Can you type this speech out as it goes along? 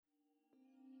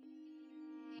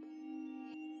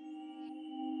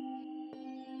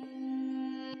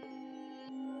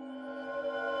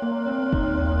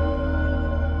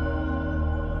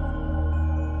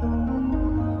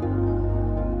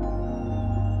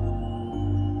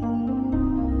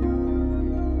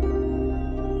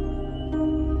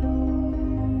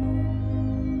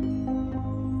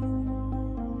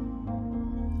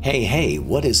Hey,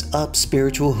 what is up,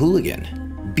 spiritual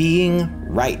hooligan? Being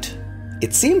right.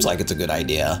 It seems like it's a good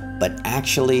idea, but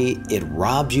actually it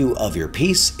robs you of your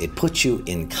peace, it puts you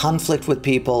in conflict with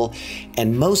people,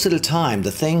 and most of the time,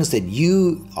 the things that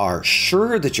you are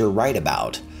sure that you're right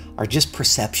about are just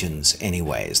perceptions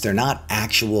anyways. They're not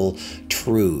actual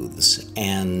truths,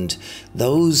 and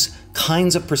those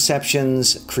kinds of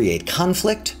perceptions create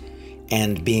conflict,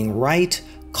 and being right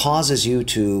causes you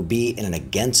to be in an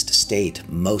against state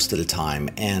most of the time.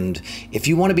 And if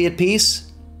you want to be at peace,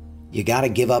 you got to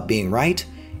give up being right,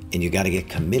 and you got to get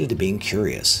committed to being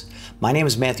curious. My name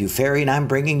is Matthew Ferry, and I'm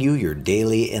bringing you your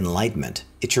daily enlightenment.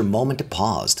 It's your moment to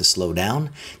pause, to slow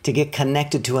down, to get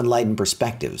connected to enlightened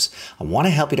perspectives. I want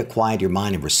to help you to quiet your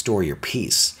mind and restore your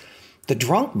peace. The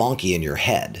drunk monkey in your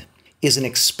head is an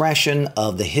expression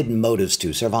of the hidden motives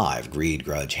to survive: greed,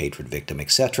 grudge, hatred, victim,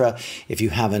 etc. If you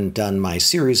haven't done my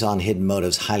series on hidden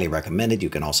motives, highly recommended.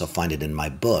 You can also find it in my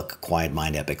book, Quiet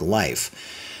Mind, Epic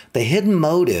Life. The hidden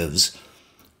motives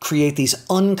create these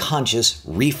unconscious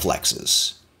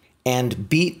reflexes, and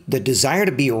the desire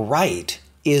to be right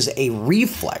is a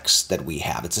reflex that we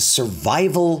have. It's a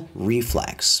survival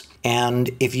reflex. And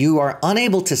if you are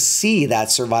unable to see that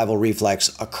survival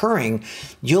reflex occurring,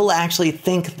 you'll actually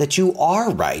think that you are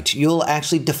right. You'll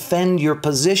actually defend your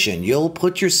position. You'll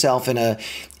put yourself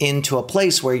into a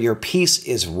place where your peace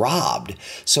is robbed.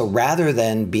 So rather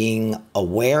than being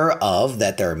aware of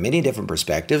that there are many different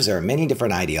perspectives, there are many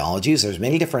different ideologies, there's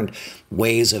many different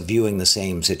ways of viewing the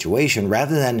same situation,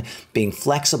 rather than being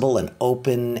flexible and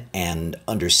open and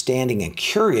understanding and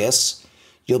curious,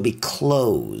 you'll be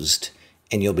closed.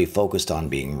 And you'll be focused on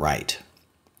being right.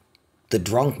 The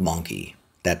drunk monkey,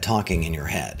 that talking in your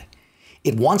head,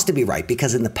 it wants to be right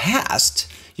because in the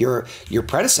past, your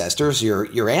predecessors,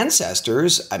 your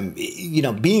ancestors,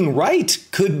 being right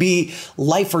could be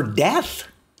life or death.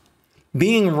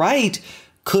 Being right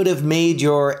could have made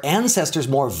your ancestors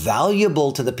more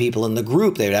valuable to the people in the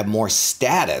group. They would have more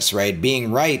status, right?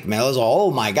 Being right, man, was, oh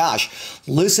my gosh,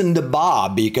 listen to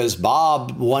Bob because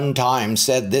Bob one time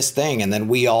said this thing and then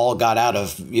we all got out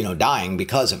of, dying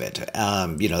because of it.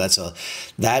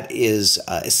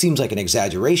 It seems like an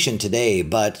exaggeration today,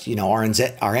 but,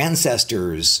 our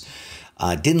ancestors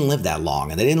didn't live that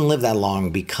long. And they didn't live that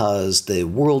long because the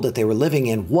world that they were living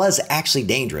in was actually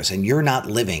dangerous, and you're not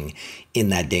living in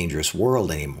that dangerous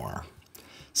world anymore.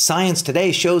 Science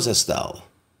today shows us, though,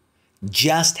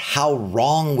 just how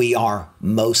wrong we are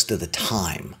most of the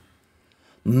time.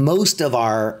 Most of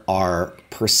our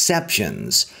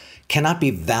perceptions cannot be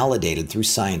validated through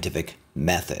scientific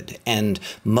method. And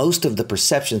most of the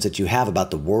perceptions that you have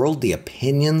about the world, the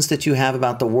opinions that you have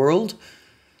about the world,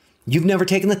 you've never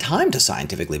taken the time to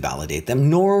scientifically validate them,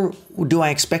 nor do I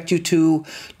expect you to,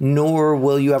 nor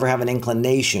will you ever have an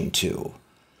inclination to.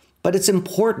 But it's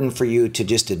important for you to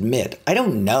just admit, I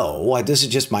don't know, this is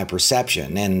just my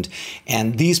perception, and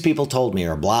these people told me,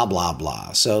 or blah, blah,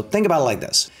 blah. So think about it like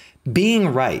this.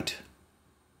 Being right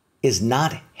is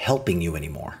not helping you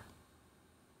anymore.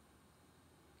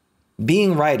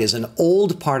 Being right is an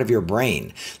old part of your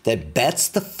brain that bets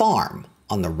the farm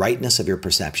on the rightness of your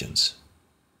perceptions.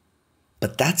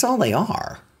 But that's all they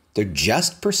are. They're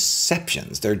just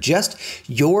perceptions. They're just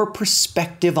your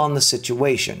perspective on the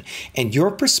situation. And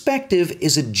your perspective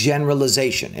is a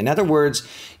generalization. In other words,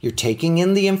 you're taking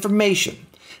in the information.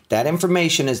 That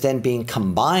information is then being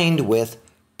combined with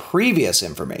previous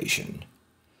information.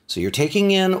 So you're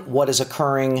taking in what is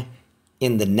occurring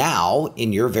in the now,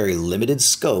 in your very limited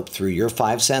scope through your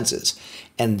five senses.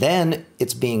 And then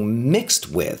it's being mixed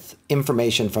with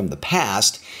information from the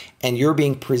past, and you're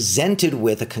being presented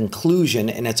with a conclusion,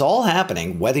 and it's all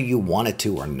happening whether you want it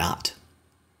to or not.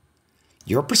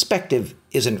 Your perspective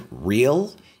isn't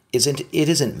real, it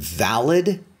isn't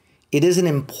valid, it isn't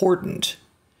important.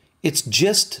 It's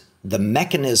just the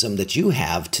mechanism that you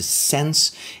have to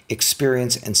sense,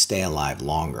 experience, and stay alive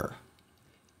longer.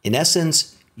 In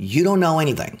essence, you don't know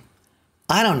anything.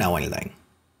 I don't know anything.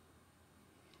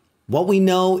 What we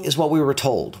know is what we were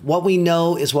told. What we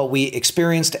know is what we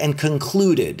experienced and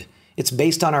concluded. It's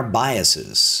based on our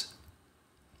biases.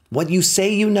 What you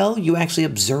say you know, you actually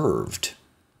observed.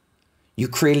 You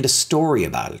created a story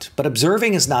about it. But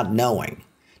observing is not knowing.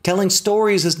 Telling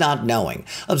stories is not knowing.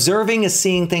 Observing is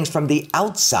seeing things from the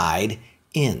outside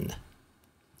in.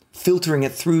 Filtering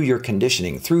it through your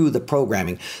conditioning, through the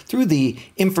programming, through the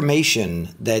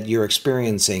information that you're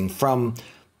experiencing from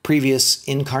previous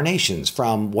incarnations,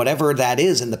 from whatever that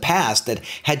is in the past that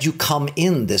had you come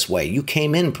in this way. You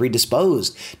came in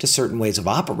predisposed to certain ways of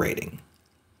operating.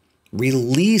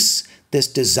 Release this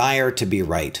desire to be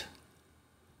right.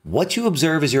 What you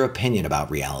observe is your opinion about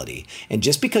reality. And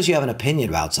just because you have an opinion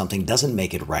about something doesn't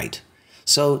make it right.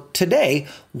 So today,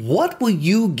 what will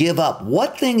you give up?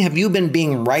 What thing have you been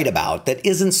being right about that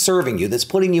isn't serving you, that's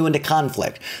putting you into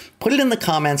conflict? Put it in the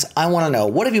comments. I want to know.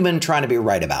 What have you been trying to be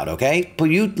right about, okay?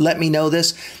 Will you let me know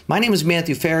this? My name is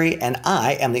Matthew Ferry, and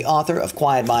I am the author of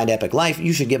Quiet Mind, Epic Life.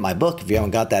 You should get my book. If you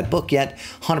haven't got that book yet,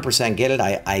 100% get it.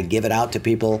 I give it out to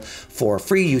people for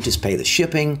free. You just pay the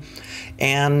shipping.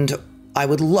 And I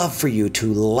would love for you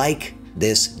to like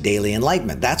this daily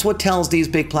enlightenment. That's what tells these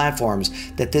big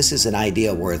platforms that this is an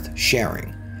idea worth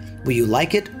sharing. Will you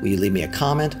like it? Will you leave me a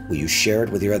comment? Will you share it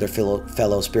with your other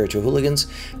fellow spiritual hooligans?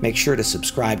 Make sure to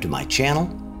subscribe to my channel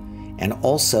and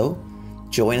also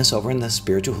join us over in the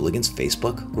Spiritual Hooligans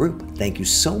Facebook group. Thank you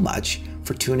so much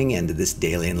for tuning in to this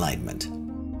daily enlightenment.